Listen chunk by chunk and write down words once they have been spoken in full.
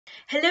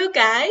Hello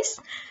guys!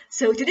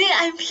 So today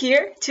I'm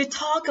here to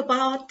talk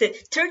about the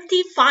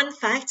 30 fun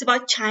facts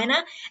about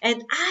China,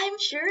 and I'm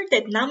sure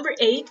that number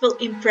 8 will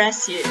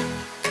impress you.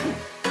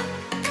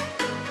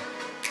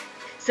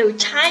 So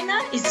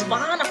China is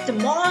one of the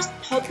most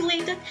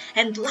populated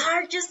and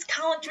largest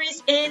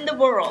countries in the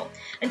world,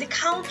 and the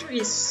country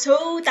is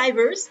so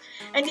diverse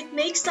and it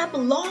makes up a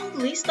long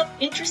list of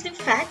interesting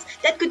facts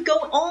that could go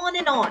on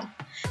and on.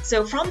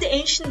 So from the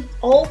ancient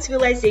old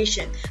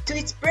civilization to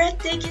its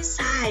breathtaking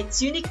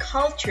sights, unique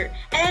culture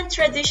and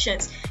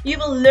traditions, you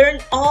will learn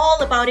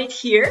all about it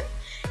here.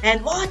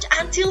 And watch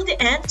until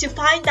the end to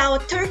find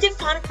out 30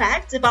 fun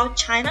facts about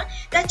China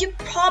that you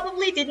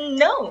probably didn't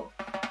know.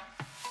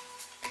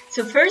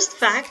 So first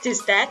fact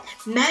is that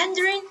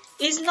Mandarin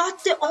is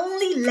not the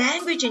only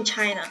language in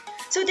China.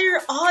 So there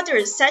are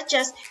others such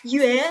as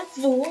Yue,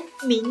 Wu,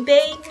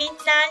 Minbei,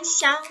 Minnan,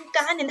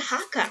 Xianggan, and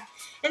Hakka.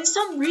 And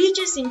some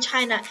regions in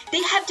China,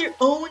 they have their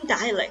own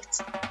dialects.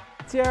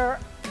 今儿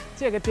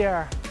这个地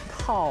儿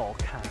好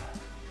看，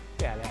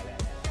来来来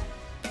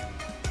来，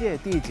这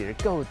地址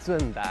够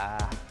准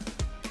的，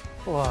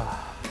哇，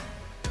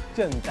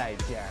真带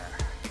劲儿！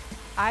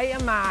哎呀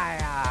妈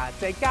呀，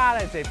这旮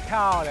旯真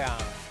漂亮！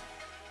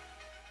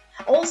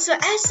 Also,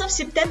 as of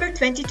September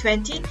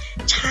 2020,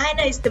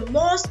 China is the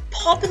most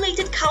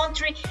populated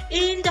country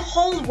in the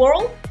whole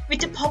world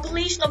with a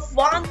population of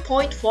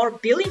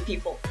 1.4 billion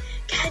people.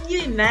 Can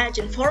you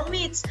imagine? For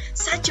me, it's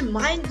such a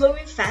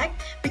mind-blowing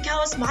fact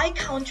because my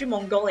country,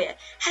 Mongolia,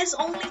 has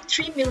only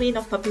 3 million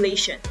of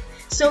population.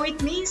 So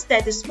it means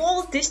that the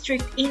small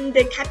district in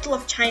the capital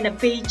of China,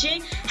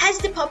 Beijing, has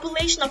the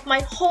population of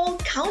my whole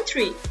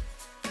country.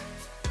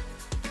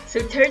 So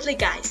thirdly,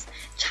 guys,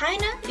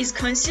 China is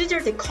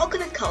considered a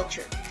coconut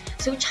culture.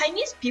 So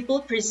Chinese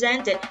people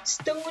present a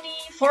stony,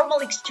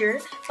 formal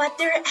exterior, but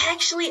they're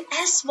actually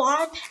as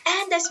warm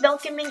and as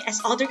welcoming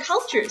as other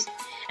cultures.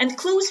 And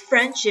close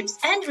friendships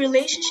and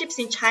relationships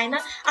in China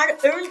are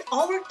earned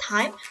over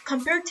time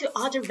compared to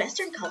other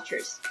Western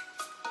cultures.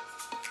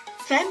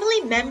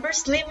 Family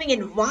members living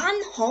in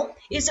one home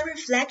is a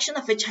reflection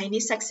of a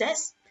Chinese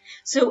success.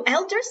 So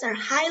elders are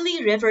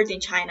highly revered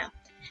in China.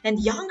 And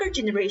younger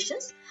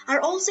generations are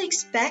also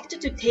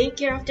expected to take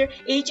care of their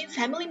aging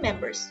family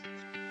members.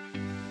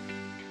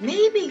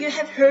 Maybe you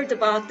have heard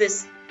about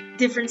these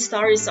different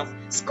stories of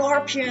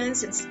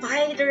scorpions and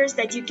spiders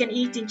that you can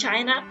eat in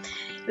China.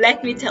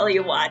 Let me tell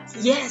you what,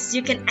 yes,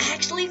 you can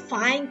actually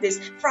find these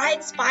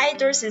fried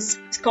spiders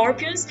and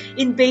scorpions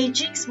in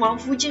Beijing's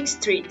Wangfujing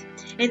Street.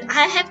 And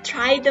I have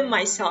tried them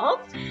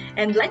myself,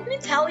 and let me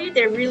tell you,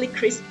 they're really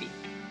crispy.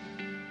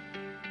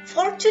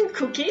 Fortune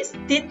cookies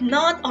did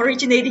not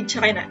originate in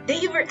China.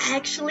 They were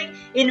actually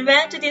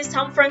invented in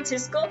San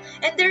Francisco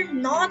and they're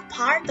not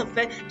part of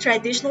a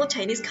traditional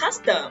Chinese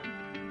custom.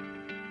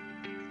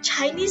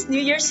 Chinese New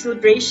Year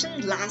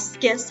celebration lasts,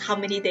 guess how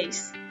many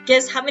days?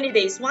 Guess how many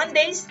days? 1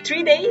 day?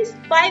 3 days?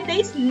 5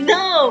 days?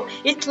 No!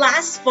 It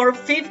lasts for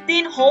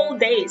 15 whole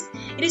days.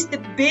 It is the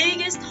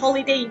biggest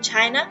holiday in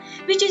China,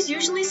 which is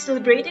usually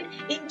celebrated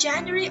in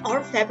January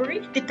or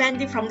February,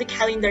 depending from the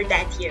calendar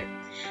that year.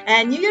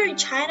 And New Year in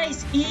China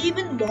is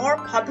even more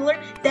popular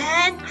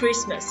than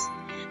Christmas.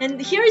 And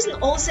here is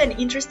also an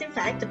interesting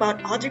fact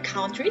about other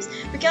countries,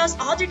 because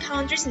other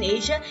countries in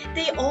Asia,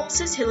 they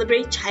also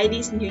celebrate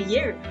Chinese New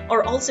Year,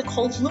 or also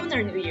called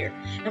Lunar New Year.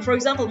 And for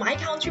example, my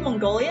country,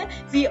 Mongolia,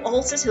 we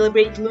also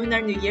celebrate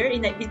Lunar New Year,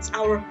 and it's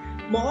our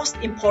most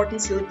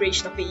important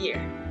celebration of the year.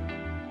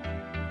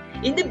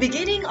 In the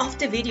beginning of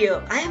the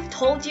video, I have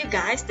told you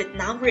guys that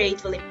number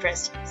 8 will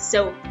impress you.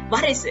 So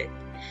what is it?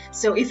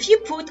 So if you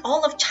put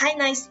all of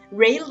China's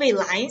railway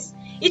lines,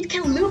 it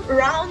can loop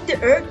around the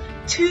earth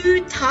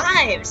 2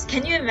 times.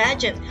 Can you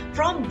imagine?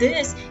 From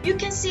this, you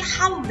can see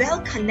how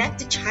well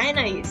connected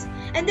China is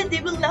and the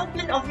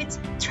development of its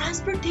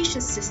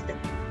transportation system.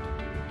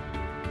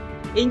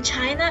 In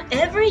China,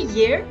 every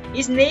year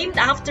is named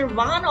after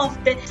one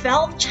of the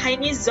 12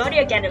 Chinese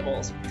zodiac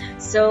animals.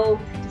 So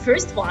the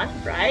first one,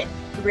 right?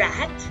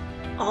 Rat,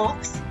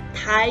 ox,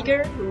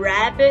 tiger,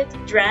 rabbit,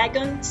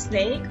 dragon,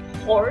 snake,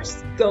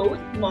 horse, goat,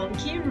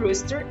 monkey,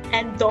 rooster,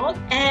 and dog,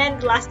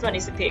 and last one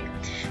is a pig.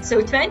 So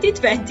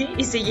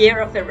 2020 is a year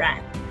of a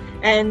rat.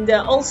 And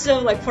also,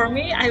 like for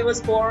me, I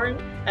was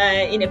born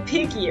in a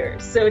pig year,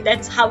 so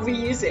that's how we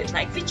use it.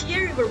 Like, which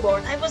year you were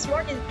born? I was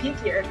born in pig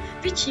year.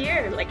 Which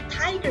year? Like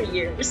tiger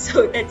year.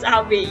 So that's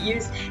how we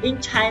use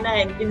in China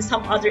and in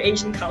some other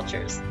Asian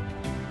cultures.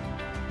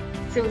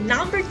 So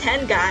number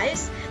 10,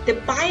 guys, the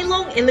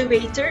Bailong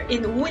elevator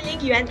in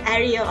Wulingyuan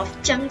area of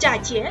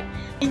Jiangjiajie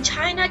in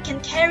China can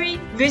carry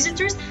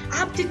visitors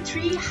up to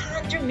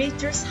 300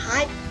 meters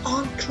high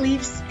on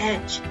cliff's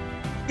edge.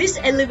 This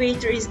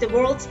elevator is the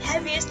world's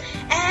heaviest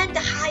and the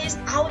highest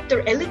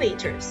outdoor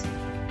elevators.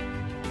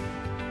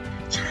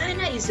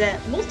 China is a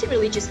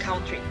multi-religious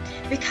country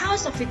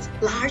because of its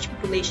large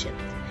population.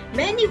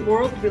 Many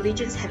world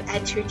religions have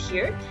entered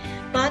here,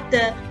 but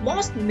the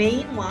most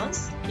main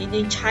ones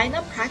in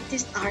China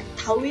practiced are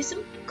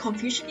Taoism,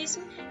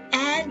 Confucianism,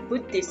 and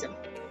Buddhism.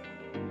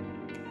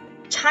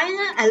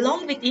 China,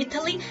 along with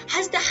Italy,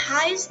 has the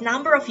highest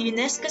number of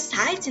UNESCO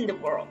sites in the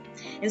world.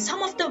 And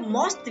some of the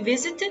most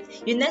visited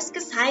UNESCO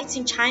sites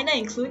in China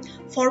include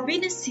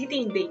Forbidden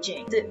City in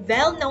Beijing, the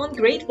well-known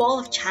Great Wall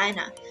of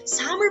China,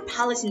 Summer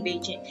Palace in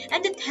Beijing,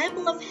 and the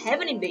Temple of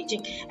Heaven in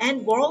Beijing,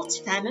 and world's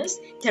famous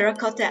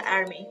Terracotta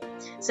Army.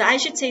 So I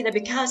should say that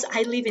because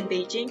I live in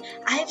Beijing,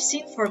 I have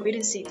seen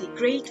Forbidden City,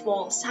 Great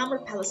Wall, Summer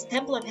Palace,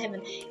 Temple of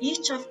Heaven.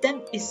 Each of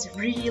them is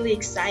really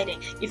exciting.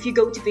 If you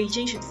go to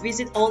Beijing, you should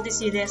visit all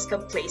these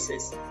UNESCO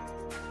places.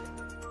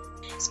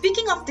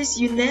 Speaking of these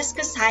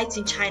UNESCO sites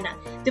in China,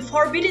 the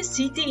Forbidden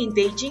City in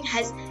Beijing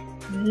has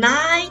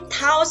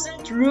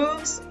 9,000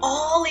 rooms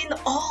all in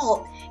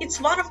all. It's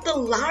one of the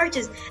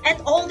largest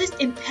and oldest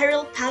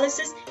imperial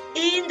palaces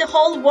in the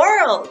whole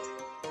world.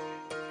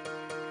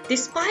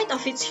 Despite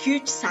of its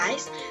huge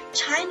size,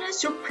 China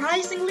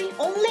surprisingly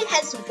only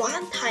has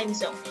one time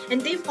zone,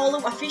 and they follow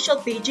official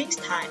Beijing's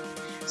time.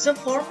 So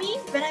for me,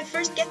 when I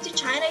first get to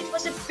China, it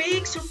was a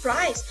big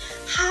surprise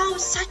how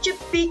such a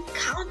big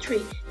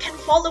country can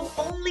follow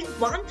only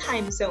one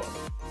time zone.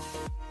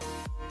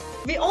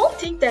 We all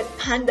think that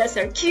pandas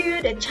are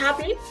cute and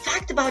chubby.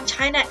 Fact about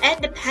China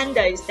and the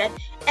panda is that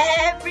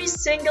every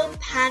single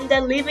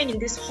panda living in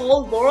this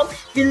whole world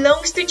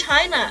belongs to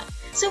China.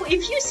 So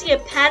if you see a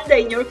panda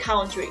in your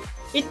country,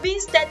 it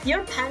means that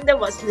your panda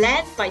was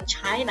led by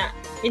China.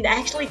 It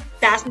actually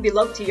doesn't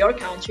belong to your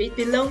country, it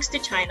belongs to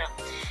China.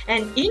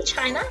 And in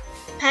China,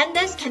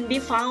 pandas can be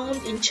found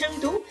in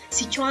Chengdu,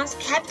 Sichuan's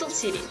capital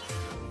city.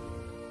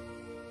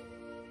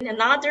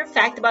 Another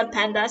fact about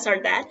pandas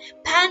are that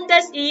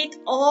pandas eat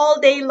all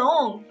day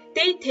long.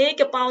 They take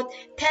about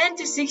 10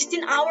 to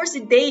 16 hours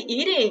a day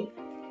eating.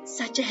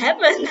 Such a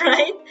heaven,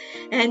 right?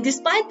 And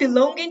despite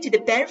belonging to the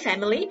bear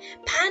family,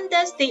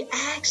 pandas, they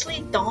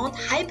actually don't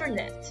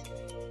hibernate.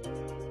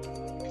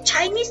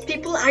 Chinese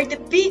people are the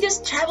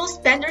biggest travel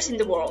spenders in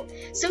the world,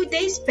 so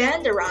they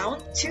spend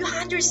around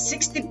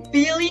 $260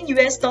 billion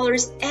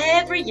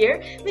every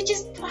year, which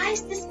is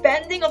twice the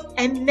spending of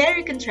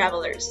American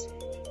travelers.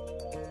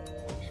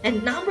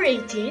 And number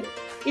 18,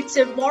 it's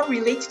more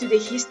related to the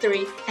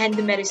history and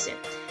the medicine.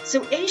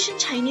 So ancient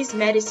Chinese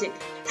medicine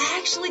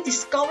actually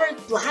discovered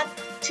blood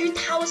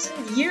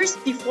 2,000 years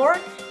before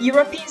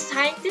European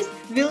scientist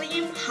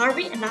William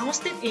Harvey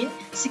announced it in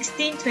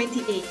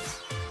 1628.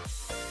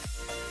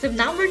 So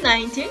number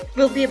 19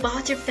 will be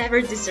about your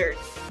favorite dessert,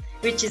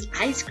 which is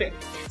ice cream.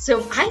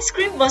 So ice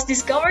cream was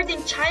discovered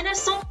in China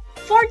some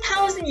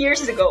 4,000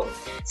 years ago.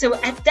 So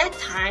at that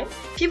time,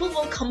 people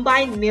will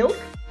combine milk,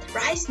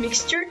 rice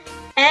mixture,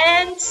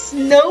 and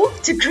snow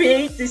to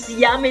create this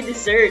yummy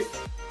dessert.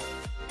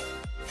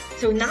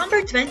 So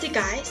number 20,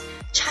 guys,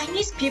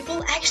 Chinese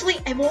people actually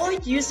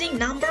avoid using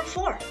number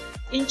 4.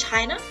 In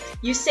China,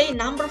 you say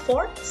number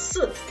 4,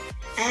 4.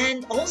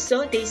 And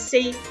also they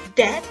say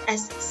that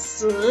as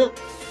 4.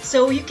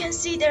 So you can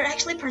see they're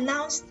actually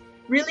pronounced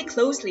really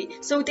closely.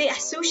 So they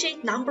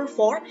associate number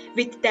 4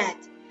 with that.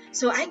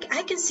 So I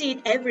can see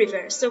it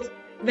everywhere. So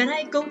when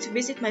I go to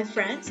visit my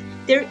friends,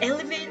 their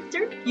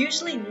elevator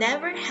usually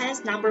never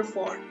has number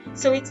 4.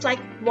 So it's like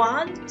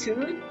 1,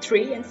 2,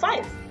 3, and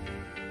 5.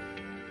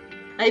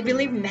 I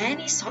believe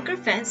many soccer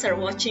fans are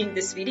watching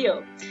this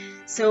video.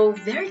 So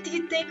where do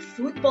you think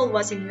football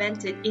was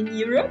invented? In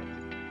Europe?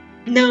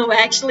 No,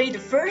 actually the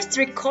first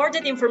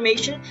recorded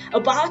information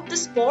about the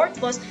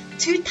sport was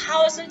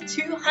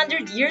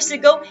 2,200 years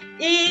ago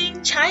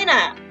in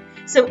China.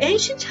 So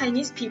ancient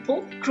Chinese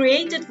people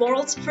created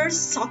world's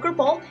first soccer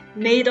ball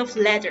made of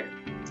leather.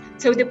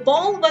 So the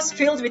ball was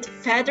filled with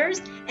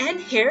feathers and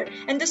hair,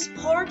 and the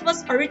sport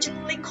was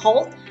originally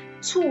called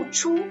蹴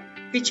出,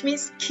 which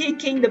means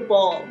kicking the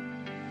ball.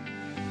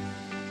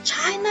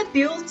 China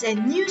builds a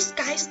new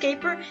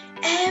skyscraper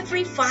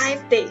every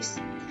 5 days.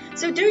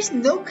 So there is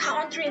no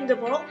country in the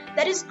world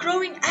that is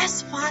growing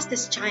as fast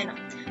as China.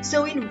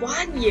 So in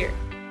 1 year,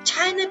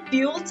 China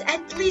built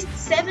at least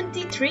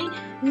 73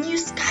 new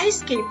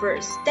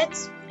skyscrapers.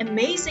 That's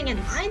amazing and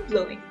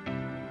mind-blowing.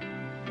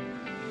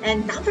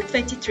 And number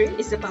 23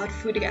 is about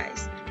food,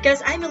 guys.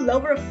 Because I'm a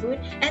lover of food,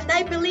 and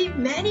I believe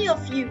many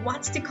of you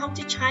want to come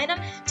to China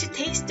to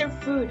taste their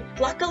food,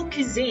 local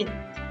cuisine.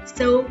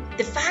 So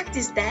the fact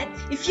is that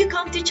if you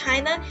come to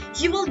China,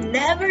 you will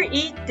never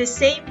eat the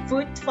same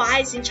food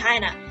twice in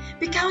China,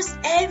 because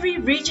every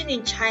region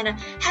in China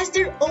has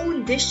their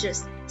own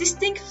dishes,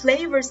 distinct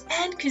flavors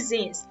and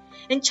cuisines.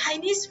 And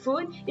Chinese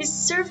food is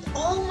served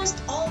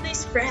almost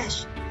always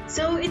fresh.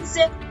 So it's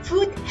a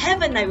food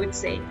heaven, I would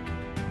say.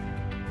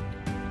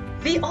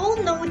 We all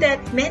know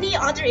that many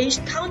other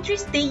Asian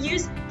countries, they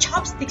use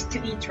chopsticks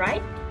to eat,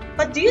 right?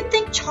 But do you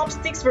think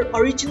chopsticks were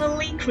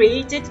originally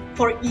created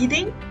for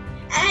eating?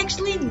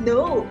 Actually,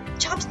 no.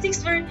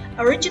 Chopsticks were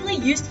originally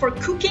used for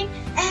cooking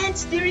and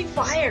stirring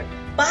fire,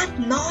 but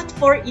not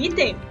for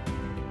eating.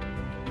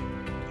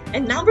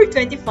 And number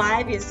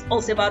 25 is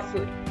also about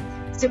food.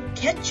 So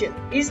ketchup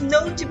is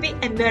known to be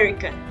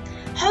American.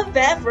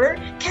 However,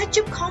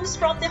 ketchup comes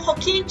from the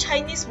Hokkien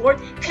Chinese word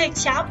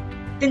ketchup,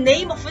 the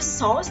name of a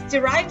sauce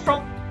derived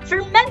from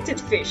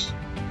fermented fish.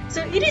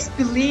 So it is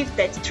believed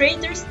that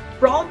traders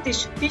brought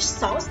this fish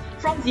sauce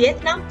from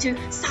Vietnam to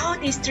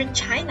southeastern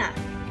China.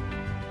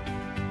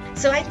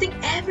 So I think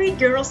every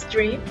girl's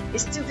dream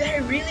is to wear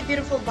a really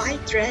beautiful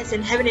white dress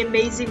and have an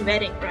amazing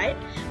wedding, right?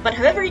 But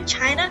however, in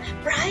China,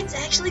 brides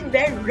actually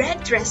wear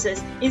red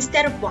dresses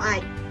instead of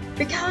white,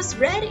 because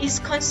red is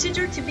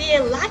considered to be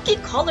a lucky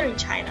color in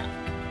China.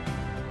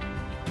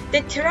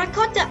 The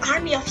terracotta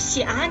army of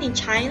Xi'an in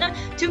China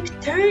took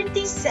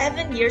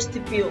 37 years to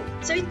build,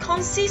 so it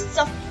consists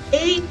of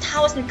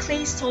 8,000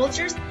 clay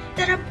soldiers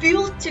that are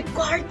built to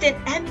guard the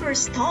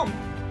emperor's tomb.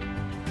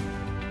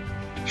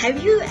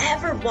 Have you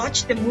ever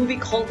watched the movie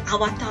called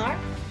Avatar?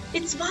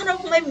 It's one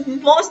of my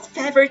most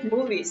favorite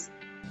movies.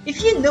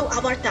 If you know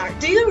Avatar,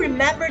 do you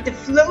remember the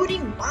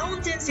floating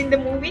mountains in the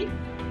movie?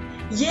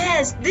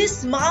 Yes,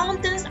 these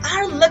mountains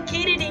are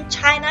located in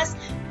China's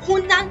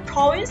Hunan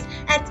province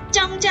at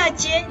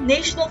Zhangjiajie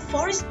National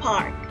Forest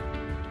Park.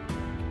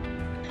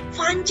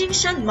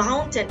 Fanjingshan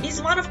Mountain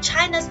is one of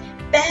China's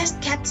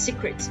best kept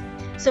secrets.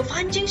 So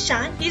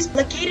Fanjingshan is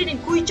located in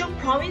Guizhou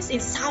province in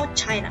South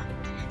China.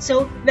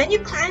 So when you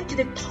climb to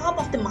the top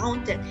of the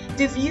mountain,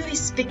 the view is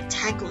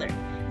spectacular.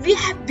 We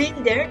have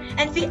been there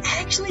and we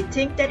actually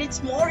think that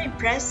it's more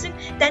impressive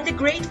than the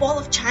Great Wall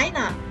of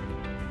China.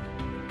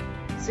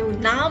 So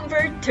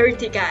number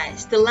 30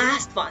 guys, the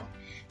last one.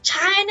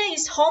 China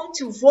is home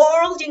to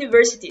world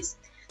universities.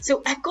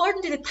 So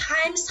according to the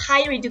Times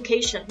Higher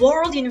Education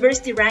World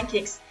University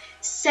Rankings,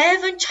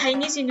 7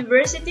 Chinese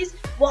universities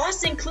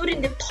was included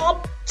in the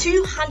top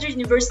 200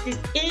 universities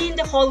in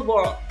the whole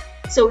world.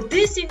 So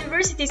these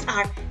universities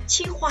are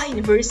Tsinghua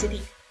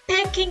University,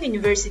 Peking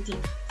University,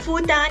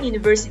 Fudan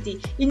University,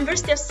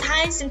 University of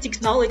Science and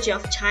Technology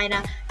of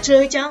China,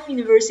 Zhejiang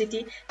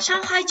University,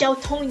 Shanghai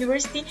Jiaotong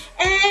University,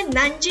 and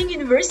Nanjing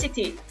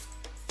University.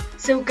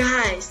 So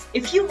guys,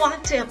 if you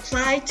want to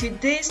apply to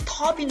these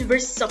top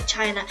universities of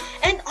China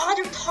and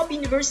other top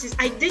universities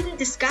I didn't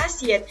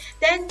discuss yet,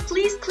 then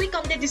please click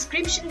on the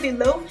description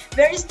below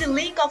where is the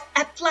link of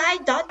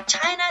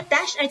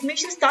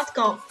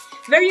apply.china-admissions.com,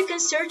 where you can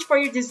search for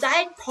your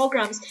desired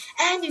programs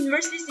and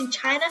universities in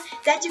China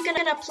that you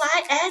can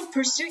apply and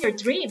pursue your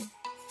dream.